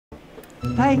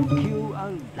Thank you,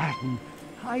 Aladdin.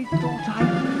 I thought I'd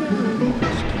never be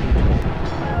rescued.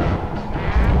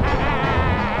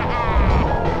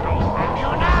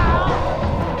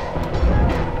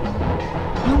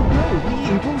 You know the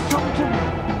evil Sultan.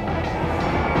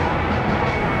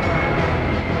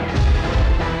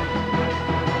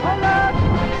 Aladdin!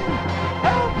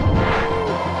 Help me!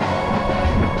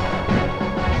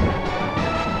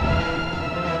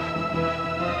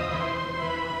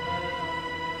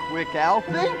 Quick, Al,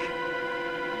 think!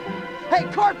 Hey,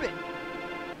 carpet!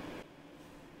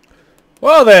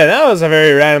 Well then, that was a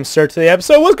very random start to the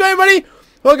episode. What's going on, everybody?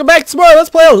 Welcome back to some more Let's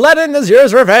Play Aladdin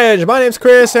Nasira's Revenge. My name's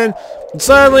Chris, and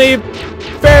suddenly,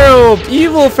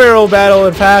 evil Pharaoh battle,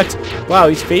 in fact. Wow,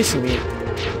 he's facing me.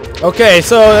 Okay,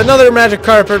 so another magic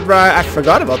carpet ride. I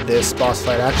forgot about this boss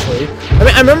fight, actually. I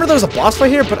mean, I remember there was a boss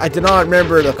fight here, but I did not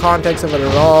remember the context of it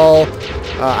at all.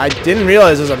 I didn't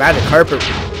realize there was a magic carpet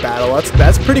battle.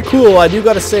 That's pretty cool, I do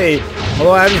gotta say.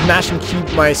 Although I'm just mashing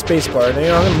keep my spacebar, and you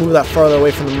know, I'm gonna move that farther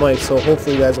away from the mic, so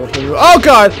hopefully you guys won't hear me. Oh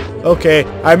God! Okay,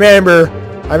 I remember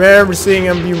seeing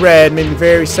him be red, made me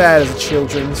very sad as a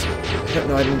children's.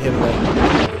 No, I didn't hit him.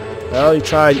 Well, you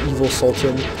tried, evil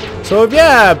Sultan. So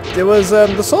yeah, it was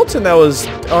the Sultan that was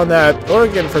on that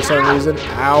organ for some reason.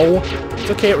 Ow! It's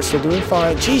okay, we're still doing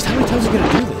fine. Jeez, how many times are we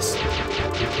gonna do this?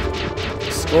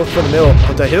 Let's go for the middle.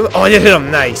 Oh, did I hit him? Oh, I did hit him.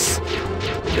 Nice.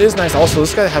 It is nice. Also,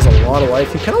 this guy has a lot of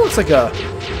life. He kind of looks like a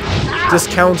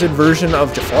discounted version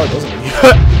of Jafar, doesn't he?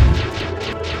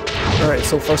 Alright,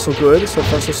 so far so good. So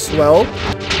far so swell.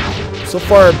 So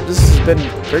far, this has been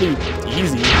pretty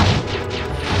easy.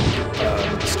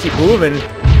 Just keep moving.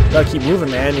 Gotta keep moving,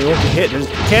 man. You won't get hit. You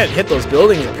can't hit those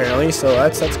buildings, apparently, so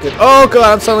that's good. Oh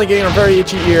God, I'm suddenly getting a very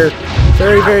itchy ear.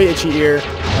 Very itchy ear.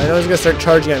 I know he's gonna start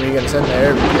charging at me again.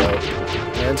 There we go.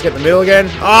 And let's get in the middle again.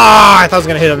 Ah, I thought I was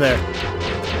gonna hit him there.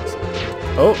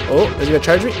 Oh, is he gonna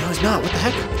charge me? No, he's not. What the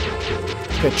heck?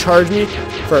 He's gonna charge me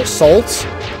for assault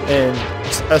and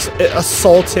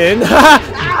assaulting.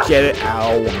 Get it?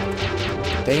 Ow.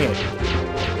 Dang it.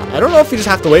 I don't know if you just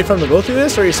have to wait for him to go through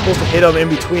this, or you're supposed to hit him in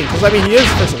between. Because I mean, he is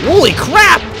first. Holy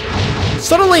crap!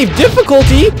 Suddenly,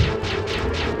 difficulty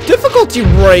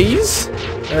raise.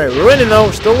 All right, we're winning though.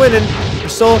 We're still winning. We're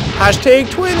still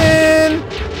 #twinning.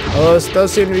 Oh, this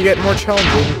does seem to be getting more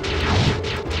challenging.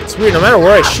 It's weird, no matter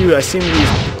where I shoot, I seem to be,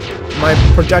 my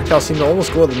projectiles seem to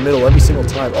almost go to the middle every single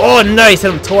time. Oh, nice!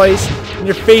 Hit him twice. In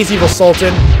your face, evil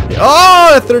Sultan.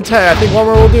 Oh, the third time. I think one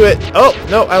more will do it. Oh,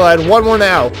 no, I lied. One more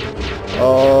now.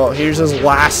 Oh, here's his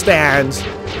last stand.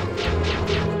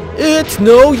 It's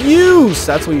no use!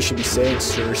 That's what you should be saying,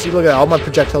 sir. See, look at that. All my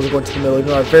projectiles are going to the middle, even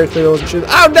though I very clearly wasn't shooting.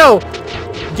 Oh, no!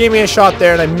 He gave me a shot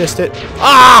there, and I missed it.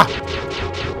 Ah!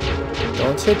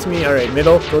 Don't hit me. Alright,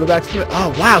 middle. Go back to the middle. Oh,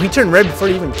 wow. He turned red before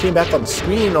he even came back on the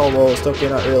screen almost. Okay,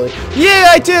 not really. Yeah,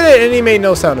 I did it! And he made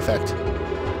no sound effect.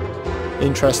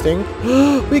 Interesting.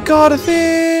 We got a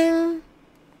thing!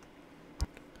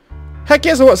 Heck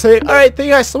yes, I won't say it. Alright, thank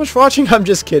you guys so much for watching. I'm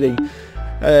just kidding.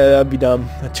 That'd be dumb.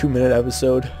 A 2-minute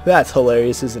episode. That's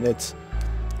hilarious, isn't it?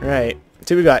 Alright, let's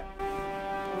see what we got.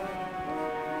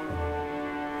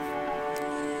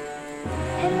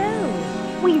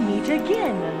 Hello. We meet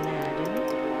again,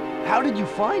 Aladdin. How did you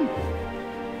find me?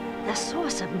 The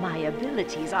source of my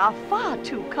abilities are far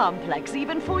too complex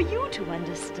even for you to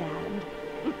understand.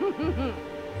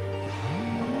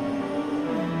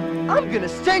 I'm gonna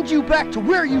send you back to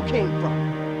where you came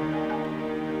from.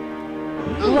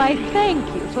 Why, thank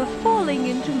you for falling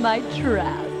into my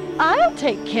trap. I'll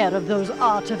take care of those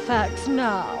artifacts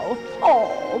now.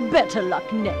 Oh, better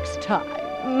luck next time.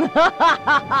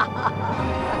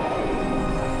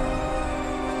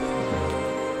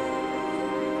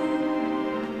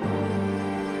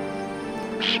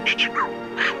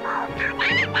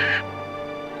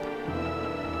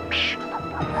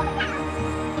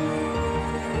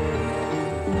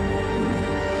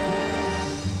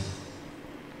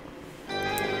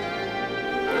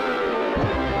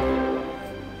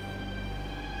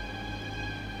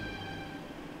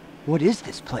 What is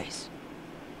this place?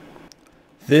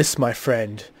 This, my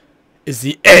friend, is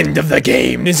the end of the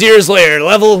game. Nasira's Lair,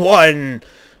 level 1.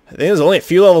 I think there's only a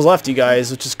few levels left, you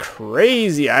guys, which is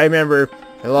crazy. I remember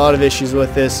a lot of issues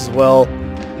with this as well.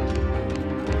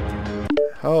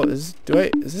 How is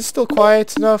this still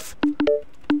quiet enough?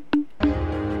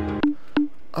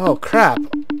 Oh crap.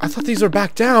 I thought these were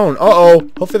back down. Uh-oh.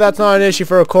 Hopefully that's not an issue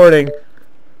for recording.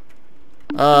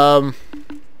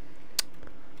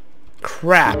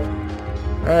 Crap.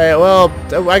 Alright, well,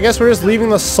 I guess we're just leaving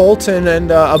the Sultan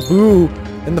and Abu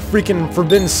in the freaking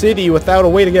Forbidden City without a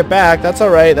way to get back. That's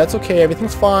alright. That's okay.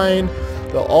 Everything's fine.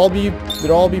 They'll all be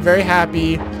very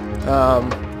happy.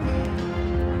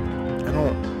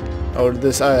 Oh,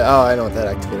 this. Oh, I know what that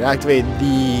activated. Activate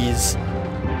these.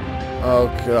 Oh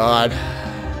God.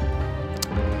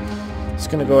 Just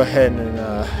gonna go ahead and.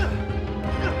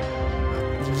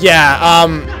 Yeah.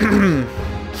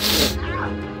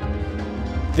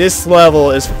 This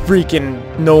level is freaking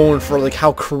known for like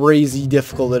how crazy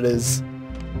difficult it is.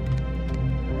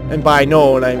 And by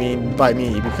known, I mean by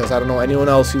me, because I don't know anyone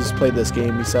else who's played this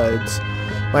game besides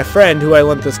my friend who I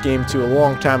lent this game to a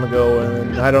long time ago,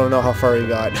 and I don't know how far he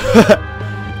got.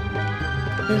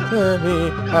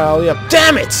 Alia,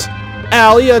 damn it!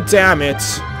 Alia, damn it!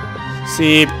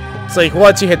 See, it's like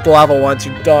once you hit the level once,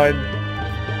 you're done.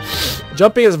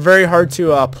 Jumping is very hard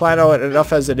to plan out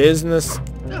enough as it is in this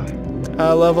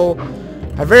level.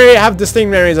 I have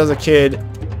distinct memories as a kid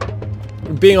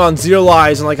being on 0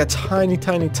 lives and like a tiny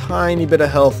bit of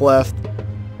health left.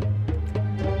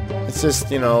 It's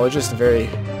just, you know, it's just a very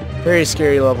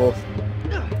scary level.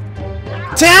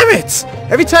 Damn it!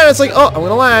 Every time it's like, oh, I'm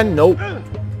gonna land. Nope.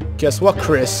 Guess what,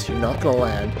 Chris? You're not gonna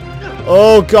land.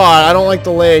 Oh God, I don't like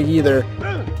the lag either.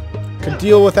 Could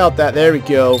deal without that. There we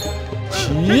go.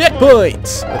 Checkpoint!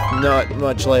 With not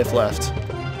much life left.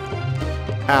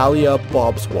 Alia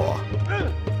Bobswa.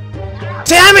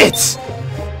 Damn it!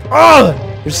 Oh!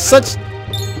 There's such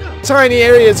tiny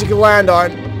areas you can land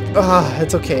on.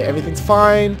 It's okay. Everything's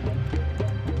fine.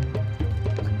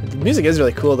 The music is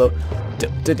really cool though.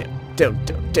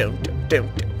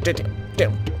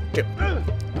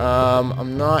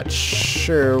 I'm not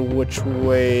sure which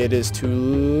way it is to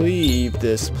leave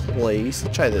this place.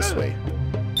 Let's try this way.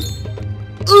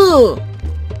 Ugh!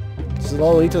 Does it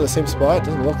all lead to the same spot? It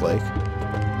doesn't look like.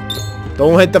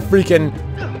 Don't hit the freaking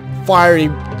fiery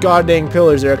goddamn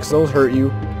pillars there, because those hurt you.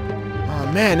 Oh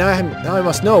man, now I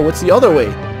must know. What's the other way?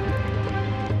 I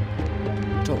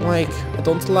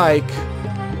don't like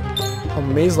how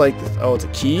maze like this. Oh, it's a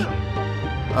key?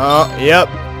 Oh, yep.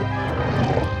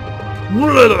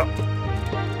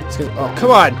 Oh,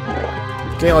 come on.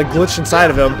 Getting like glitched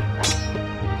inside of him.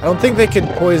 I don't think they could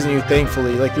poison you,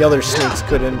 thankfully, like the other snakes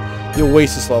could in the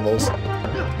Oasis levels.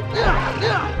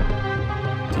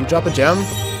 Do you drop a gem?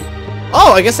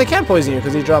 Oh, I guess they can poison you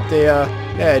because he dropped a,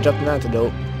 yeah, he dropped an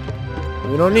antidote.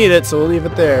 We don't need it, so we'll leave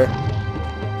it there.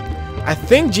 I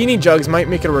think Genie Jugs might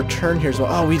make a return here as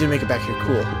well. Oh, we did make it back here.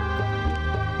 Cool.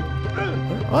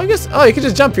 Oh, I guess, oh, you can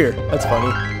just jump here. That's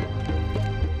funny.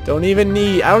 I don't even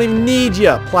need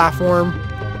ya, platform.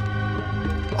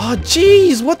 Oh,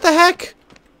 jeez, what the heck?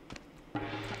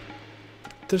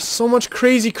 There's so much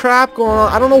crazy crap going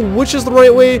on. I don't know which is the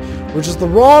right way, which is the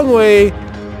wrong way.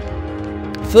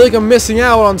 I feel like I'm missing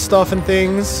out on stuff and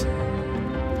things.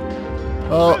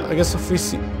 Well, I guess if we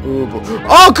see... Ooh,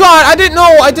 oh god, I didn't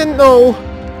know!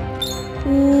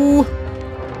 Ooh.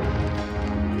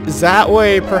 Is that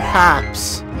way,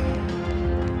 perhaps?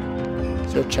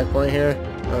 Is there a checkpoint here?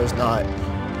 No, there's not.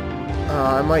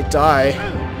 I might die.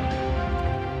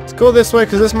 Let's go this way,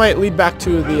 because this might lead back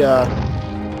to the, I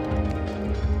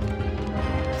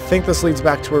think this leads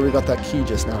back to where we got that key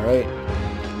just now, right?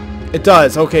 It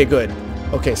does. Okay, good.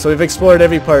 Okay, so we've explored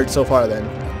every part so far then.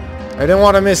 I didn't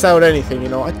want to miss out anything, you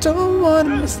know. I don't want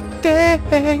to miss a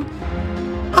thing.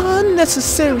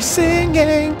 Unnecessary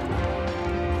singing.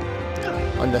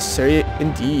 Unnecessary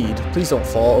indeed. Please don't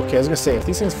fall. Okay, I was going to say, if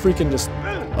these things freaking just...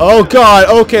 Oh, God.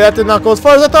 Okay, that did not go as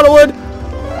far as I thought it would.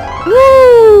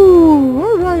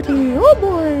 Woo! Alrighty. Oh,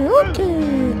 boy.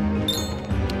 Okay.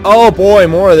 Oh, boy.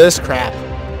 More of this crap.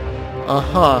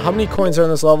 Uh-huh. How many coins are in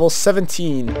this level?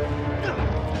 17.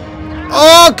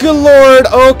 Oh, good lord.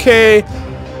 Okay.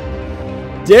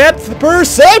 Depth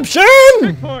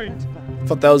perception!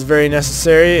 Thought that was very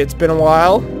necessary. It's been a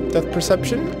while. Depth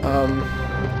perception.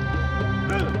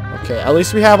 Okay, at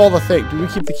least we have all the things. Did we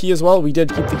keep the key as well? We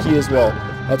did keep the key as well.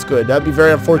 That's good. That'd be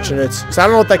very unfortunate. Because I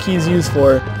don't know what that key is used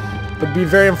for. But it'd be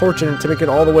very unfortunate to make it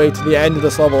all the way to the end of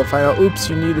this level and find out, oops,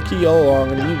 you need the key all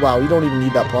along. And wow, you don't even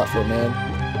need that platform, man.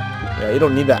 Yeah, you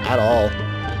don't need that at all.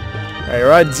 Alright,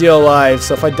 we're at 0 lives,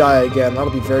 so if I die again,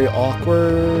 that'll be very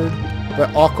awkward. By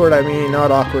awkward, I mean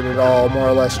not awkward at all, more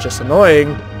or less just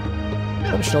annoying.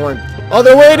 I should have went the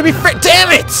other way to be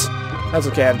damn it! That's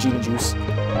okay, I have Genie Juice.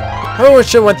 I probably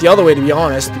should have went the other way, to be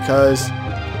honest, because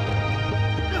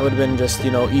it would have been just,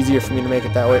 you know, easier for me to make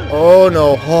it that way. Oh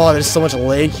no, oh, there's so much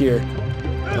lag here.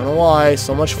 I don't know why,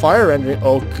 so much fire rendering.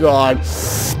 Oh god.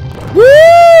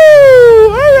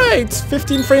 Woo! Alright,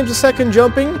 15 frames a second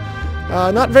jumping.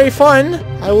 Not very fun,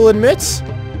 I will admit.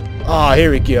 Ah,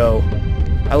 here we go.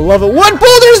 I love it. What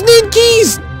boulders need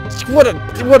keys? What a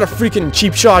freaking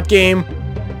cheap shot game.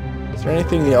 Is there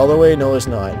anything the other way? No, there's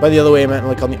not. By the other way, I meant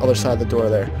like on the other side of the door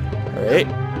there. Alright.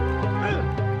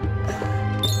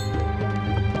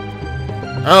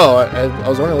 Oh, I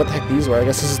was wondering what the heck these were. I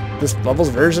guess this level's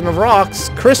version of rocks.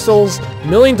 Crystals. $1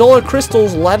 million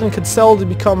crystals Aladdin could sell to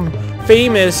become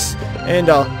famous and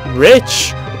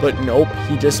rich. But nope,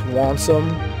 he just wants them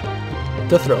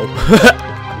to throw.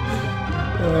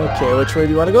 Okay, which way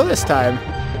do you want to go this time?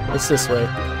 It's this way.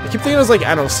 I keep thinking it was like,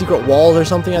 I don't know, secret walls or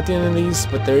something at the end of these,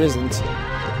 but there isn't.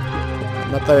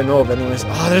 Not that I know of anyways.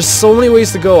 Oh, there's so many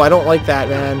ways to go. I don't like that,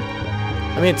 man.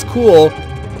 I mean, it's cool.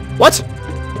 What?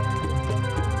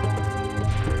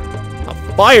 A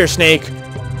fire snake?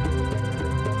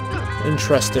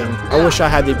 Interesting. I wish I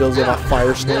had the ability of a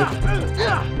fire snake.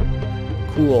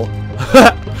 Cool.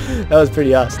 That was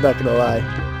pretty awesome, not gonna lie.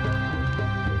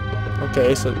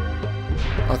 Okay, so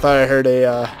I thought I heard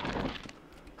a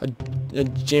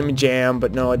Jimmy Jam,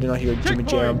 but no, I did not hear a Jimmy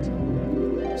Jam.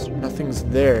 So nothing's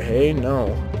there, hey?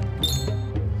 No.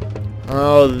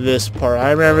 Oh, this part.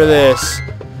 I remember this.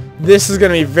 This is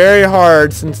gonna be very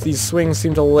hard since these swings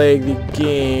seem to lag the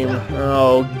game.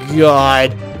 Oh,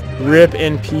 God. Rip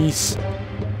in peace.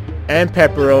 And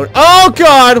pepperoni. Oh,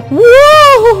 God!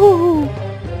 Woo!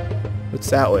 What's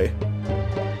that way?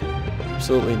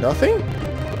 Absolutely nothing?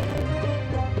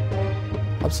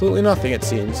 Absolutely nothing, it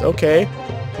seems. Okay.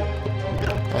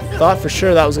 I thought for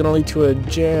sure that was going to lead to a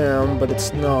jam, but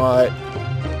it's not.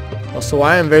 Also,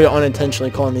 I am very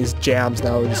unintentionally calling these jams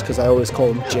now, just because I always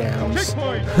call them jams.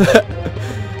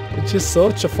 It's just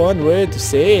such a fun word to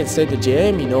say instead of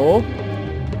jam, you know?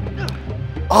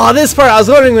 Oh, this part! I was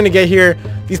wondering when to get here.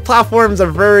 These platforms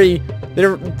are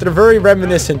they're very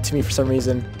reminiscent to me for some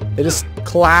reason. They just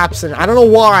collapse, and I don't know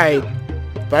why,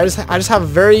 but I just have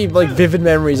very like vivid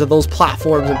memories of those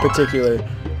platforms in particular.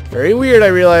 Very weird, I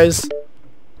realize.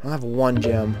 I have one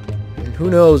gem, and who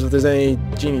knows if there's any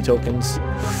genie tokens.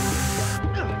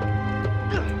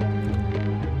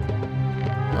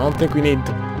 I don't think we need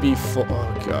to be full.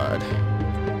 Oh, God.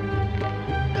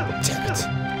 Damn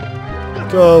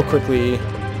it. Go quickly.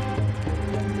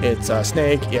 It's a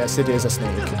snake. Yes, it is a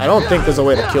snake. I don't think there's a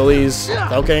way to kill these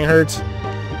without getting hurt.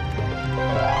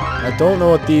 I don't know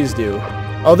what these do.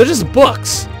 Oh, they're just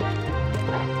books.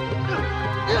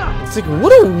 It's like,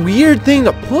 what a weird thing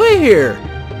to put here.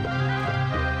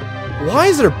 Why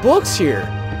is there books here?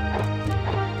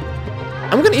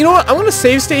 You know what? I'm gonna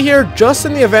save state here just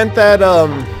in the event that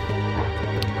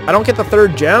I don't get the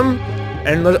third gem,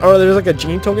 and there's like a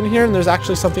genie token here, and there's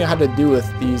actually something I had to do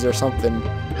with these or something.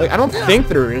 Like, I don't think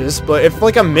there is, but if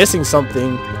like I'm missing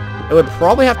something, it would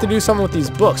probably have to do something with these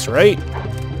books, right?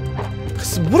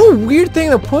 'Cause what a weird thing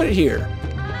to put here.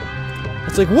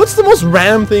 It's like, what's the most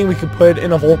random thing we could put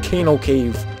in a volcano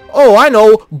cave? Oh, I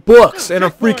know, books and a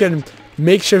freaking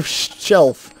makeshift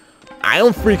shelf. I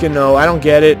don't freaking know. I don't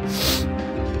get it.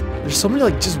 There's so many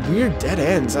like just weird dead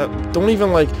ends. I don't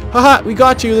even like, haha, we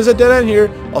got you. There's a dead end here.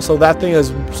 Also, that thing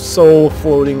is so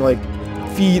floating like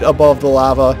feet above the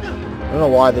lava. I don't know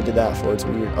why they did that for. It's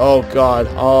weird. Oh, God.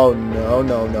 Oh, no,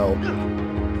 no, no.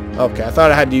 Okay, I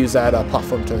thought I had to use that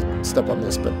platform to step on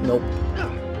this, but nope.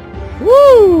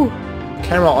 Woo!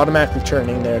 Camera automatically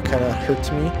turning there kind of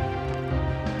hurts me.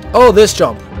 Oh, this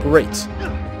jump. Great.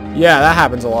 Yeah, that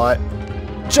happens a lot.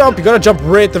 Jump! You gotta jump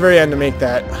right at the very end to make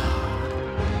that.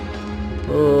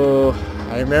 Oh,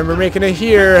 I remember making it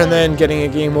here and then getting a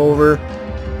game over.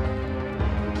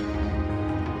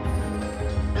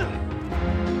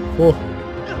 Oh.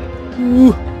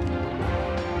 Ooh.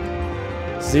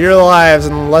 0 lives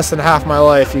in less than half my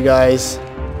life, you guys.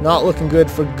 Not looking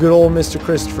good for good old Mr.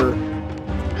 Christopher.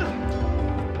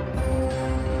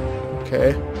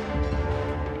 Okay.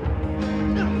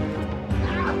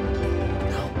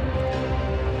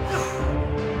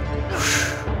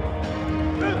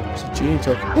 There's a genie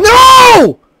token.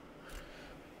 No!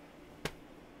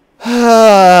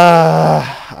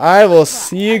 I will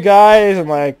see you guys in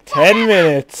like 10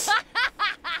 minutes.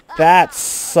 That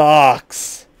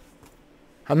sucks.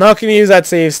 I'm not going to use that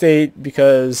save state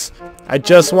because I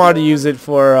just wanted to use it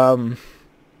for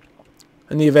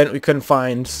in the event we couldn't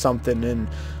find something, and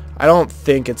I don't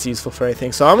think it's useful for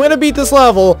anything. So I'm going to beat this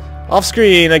level off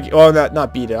screen. Well,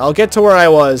 not beat it. I'll get to where I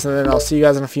was, and then I'll see you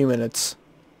guys in a few minutes.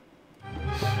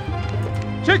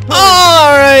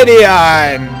 Alrighty,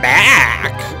 I'm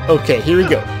back. Okay, here we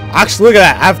go. Actually, look at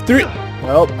that. I have 3...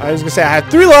 Well, I was going to say I had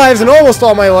 3 lives in almost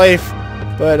all my life.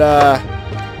 But, I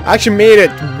actually made it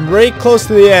right close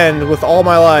to the end with all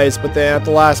my lives. But then at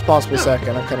the last possible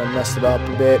second, I kind of messed it up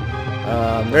a bit.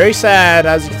 Very sad.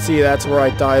 As you can see, that's where I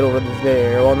died over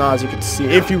there. Well, not as you can see.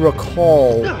 If you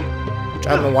recall. Which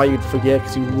I don't know why you'd forget,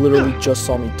 because you literally just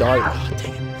saw me die. Oh,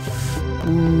 dang it.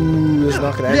 Ooh, this is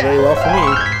not going to end very well for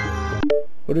me.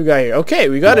 What do we got here? Okay,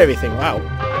 we got everything. Wow.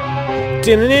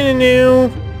 Do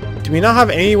we not have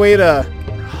any way to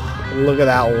Look at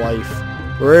that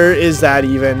life. Where is that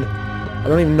even? I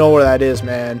don't even know where that is,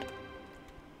 man.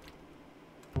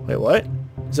 Wait, what?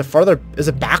 Is it farther? Is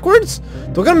it backwards?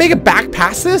 Do I gotta make it back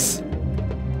past this?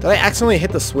 Did I accidentally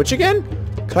hit the switch again?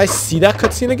 Could I see that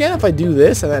cutscene again if I do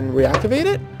this and then reactivate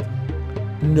it?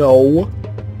 No.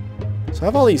 So I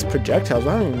have all these projectiles, but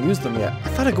I haven't even used them yet. I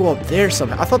thought I'd go up there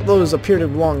somehow. I thought those appeared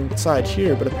alongside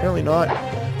here, but apparently not.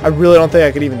 I really don't think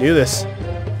I could even do this.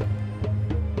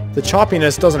 The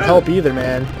choppiness doesn't help either,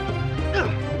 man.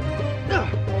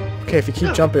 Okay, if you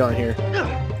keep jumping on here.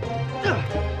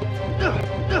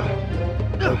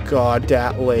 Oh god,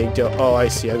 that leg. Oh, I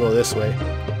see. I go this way.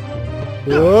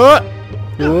 What?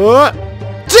 What?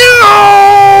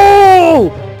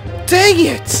 No! Dang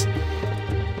it!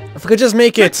 If I could just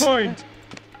make it.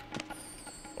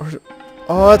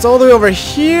 Oh, it's all the way over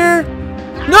here.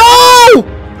 No!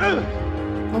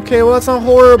 Okay, well that's not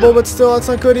horrible, but still that's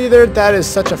not good either. That is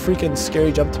such a freaking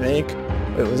scary jump to make.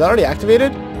 Wait, was that already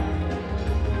activated?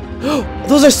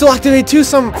 Those are still activated too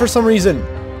for some reason.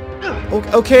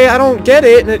 Okay, I don't get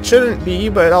it, and it shouldn't be,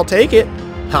 but I'll take it.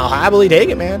 I'll happily take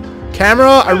it, man.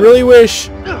 Camera, I really wish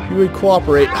you would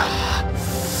cooperate.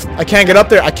 I can't get up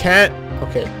there. I can't.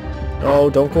 Okay. No,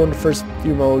 don't go into first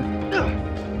view mode.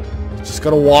 Just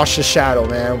gotta watch the shadow,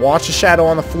 man. Watch the shadow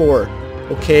on the floor.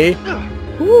 Okay?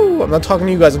 Woo, I'm not talking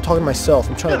to you guys. I'm talking to myself.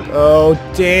 I'm trying to... Oh,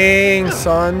 dang,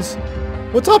 sons.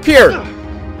 What's up here?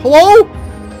 Hello?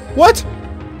 What?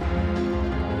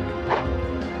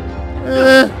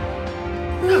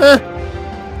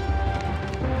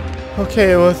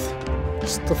 Okay, with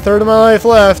just a third of my life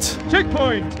left.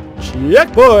 Checkpoint!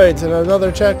 Checkpoint! And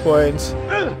another checkpoint.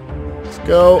 Let's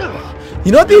go.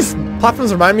 You know what these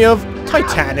platforms remind me of?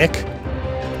 Titanic.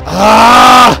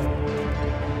 Ah!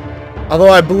 Although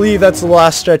I believe that's the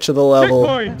last stretch of the level.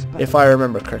 Checkpoint! If I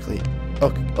remember correctly.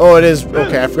 Okay. Oh, it is.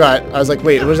 Okay, I forgot. I was like,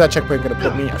 wait, where's that checkpoint gonna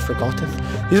put me? I forgot it.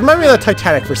 These remind me of the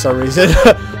Titanic for some reason.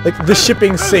 Like the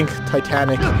shipping sink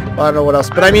Titanic. Well, I don't know what else.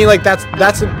 But I mean, like, that's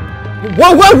a...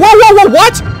 Whoa, whoa, whoa, whoa, whoa,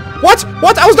 what? What?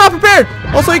 What? I was not prepared.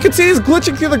 Also, you can see he's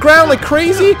glitching through the ground like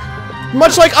crazy.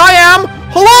 Much like I am.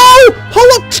 Hello?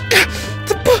 Hello?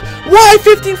 Why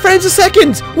 15 frames a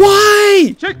second?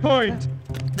 Why? Checkpoint.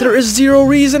 There is zero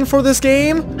reason for this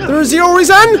game. There is zero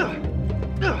reason.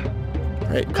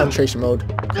 Alright, concentration mode.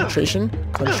 Concentration.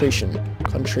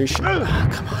 Ah,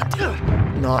 come on,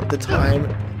 dude. Not the time.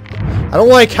 I don't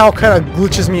like how it kind of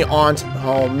glitches me on.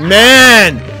 Oh,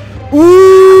 man.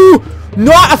 Ooh.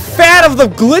 Not a fan of the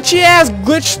glitchy ass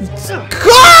glitch.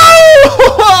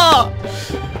 Go!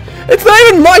 It's not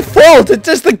even my fault. It's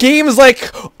just the game is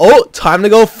like, oh, time to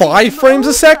go 5 frames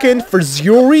a second for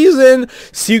zero reason.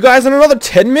 See you guys in another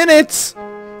 10 minutes.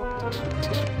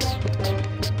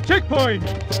 Checkpoint.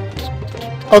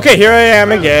 Okay, here I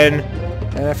am again.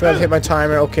 And I forgot to hit my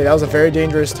timer. Okay, that was a very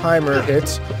dangerous timer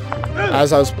hit.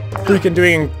 As I was freaking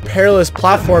doing perilous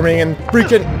platforming and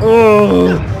freaking...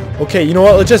 Okay, you know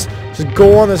what? Let's just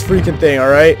go on this freaking thing,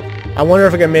 alright? I wonder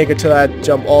if I can make it to that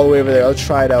jump all the way over there. Let's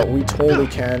try it out. We totally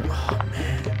can. Oh,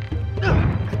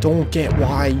 man. I don't get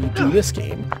why you do this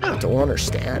game. I don't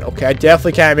understand. Okay, I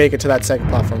definitely can't make it to that second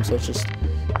platform, so let's just...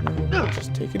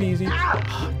 just take it easy.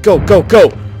 Go, go, go!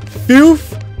 Phew!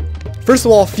 First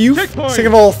of all, phew. Second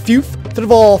of all, phew. Third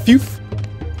of all, phew.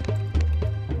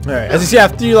 Alright, as you see, I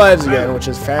have 3 lives again, which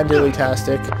is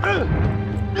fantastic.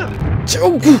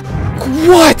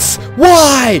 What?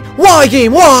 Why? Why,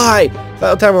 game? Why?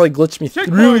 That time really glitched me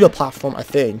through the platform, I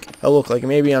think. I look like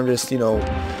maybe I'm just, you know,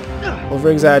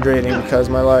 over-exaggerating because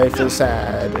my life is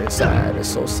sad. It's sad. It's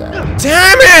so sad.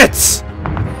 Damn it!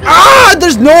 Ah!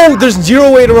 There's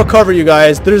zero way to recover, you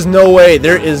guys. There's no way.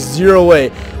 There is zero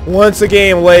way. Once the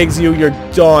game legs you, you're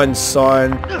done,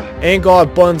 son. Ain't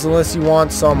got buns unless you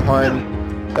want some, hun.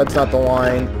 That's not the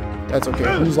line. That's okay.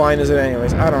 Whose line is it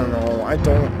anyways? I don't know. I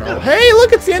don't know. Hey,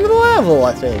 look, it's the end of the level,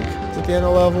 I think. Is it the end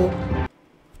of the level?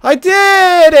 I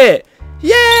did it!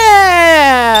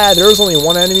 Yeah! There was only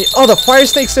one enemy. Oh, the fire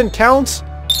snakes didn't count?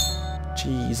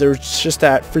 Jeez, there's just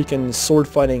that freaking sword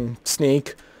fighting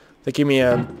snake that gave me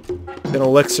an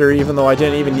elixir, even though I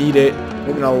didn't even need it.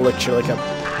 Maybe not elixir, like a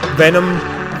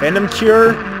venom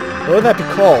cure? What would that be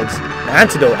called?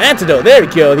 Antidote. Antidote. There we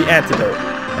go, the antidote.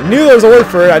 I knew there was a word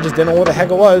for it, I just didn't know what the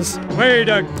heck it was. Way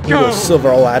to go! Those silver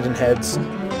Aladdin heads.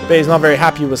 But he's not very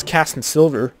happy he was cast in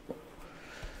silver.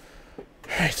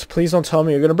 Alright, please don't tell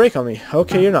me you're gonna break on me.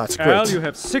 Okay, you're not. Great. Al, you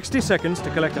have 60 seconds to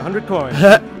collect 100 coins.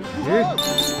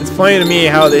 It's funny to me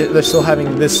how they're still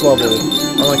having this level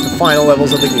on like the final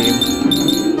levels of the game.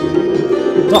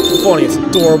 It's not funny, it's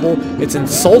adorable, it's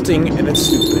insulting, and it's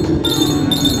stupid.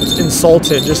 It's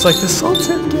insulted, just like the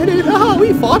Sultan. Get it? Ha!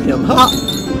 We fought him. Ha!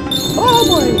 Oh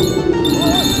boy!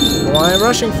 What I'm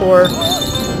rushing for.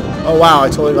 Oh wow, I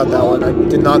totally got that one. I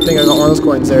did not think I got one of those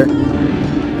coins there.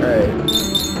 Alright.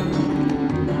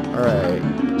 Alright.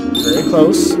 Very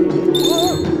close.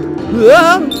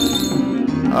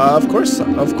 Of course.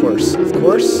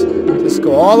 Just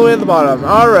go all the way to the bottom.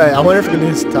 Alright, I wonder if I can do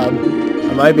this time.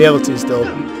 I might be able to still.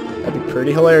 That'd be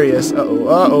pretty hilarious. If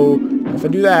I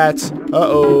do that.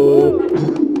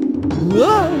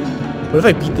 What if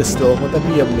I beat this still? Would that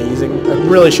be amazing? I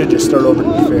really should just start over to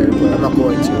be fair, but I'm not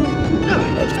going to.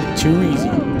 That'd just be too easy.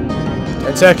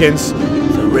 10 seconds.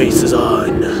 The race is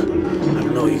on. I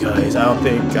don't know, you guys. I don't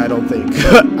think. I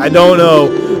don't know.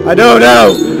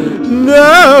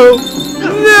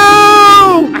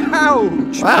 No!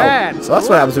 Ouch! Wow. Bad. So that's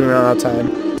what happens when we run out of time.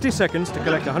 60 seconds to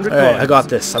collect 100 Alright, coins. I got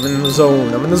this. I'm in the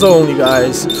zone. You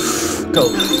guys.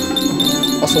 Go.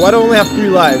 Also, why do I only have 3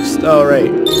 lives? Oh,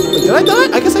 right. Wait, did I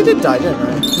die? I guess I did die, didn't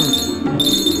I?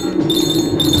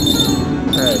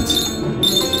 Alright.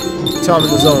 Tell I'm in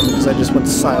the zone because I just went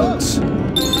silent.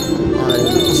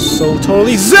 I'm so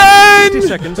totally zen! 60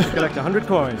 seconds to collect 100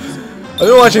 coins. I've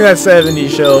been watching that 70s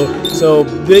show, so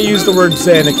they use the word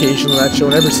zen occasionally in that show,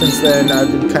 and ever since then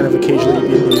I've been kind of occasionally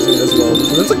using it as well.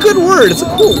 Because it's a good word, it's a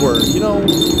cool word, you know.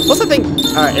 Plus I think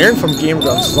Aaron from Game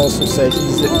Grumps has also said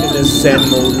he's in his zen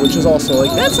mode, which is also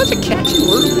like, that's such a catchy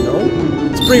word, you know.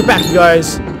 Let's bring it back, you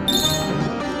guys.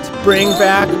 Let's bring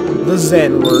back the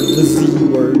zen word, the Z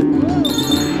word.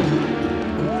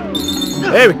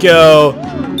 There we go.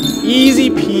 Easy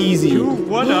peasy. You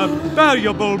won a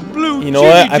valuable blue. You know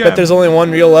what? I bet there's only one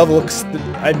real level.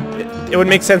 It would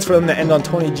make sense for them to end on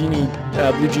 20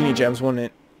 blue genie gems, wouldn't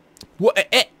it? What?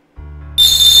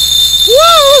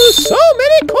 Whoa! So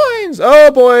many coins! Oh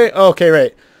boy. Okay,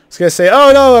 right. I was gonna say,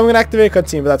 oh no, I'm gonna activate a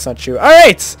cutscene, but that's not true. All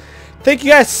right. Thank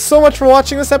you guys so much for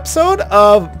watching this episode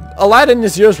of Aladdin: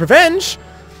 Nasira's Revenge.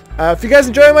 If you guys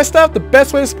enjoy my stuff, the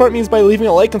best way to support me is by leaving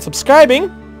a like and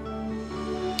subscribing.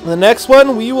 In the next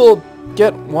one, we will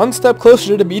get one step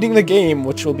closer to beating the game,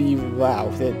 which will be, wow,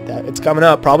 it's coming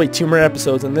up. Probably 2 more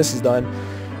episodes and this is done.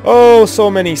 Oh,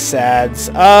 so many sads.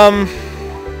 Yeah.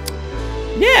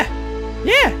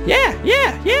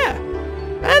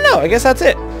 I don't know. I guess that's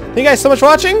it. Thank you guys so much for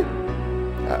watching.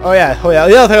 Oh yeah. The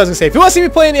other thing I was gonna say, if you want to see me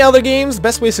play any other games, the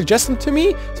best way to suggest them to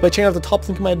me is by checking out the top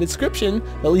link in my description.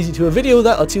 That leads you to a video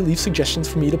that lets you leave suggestions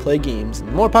for me to play games.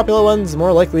 The more popular ones, the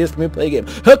more likely it is for me to play a game.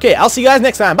 Okay, I'll see you guys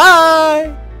next time.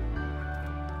 Bye!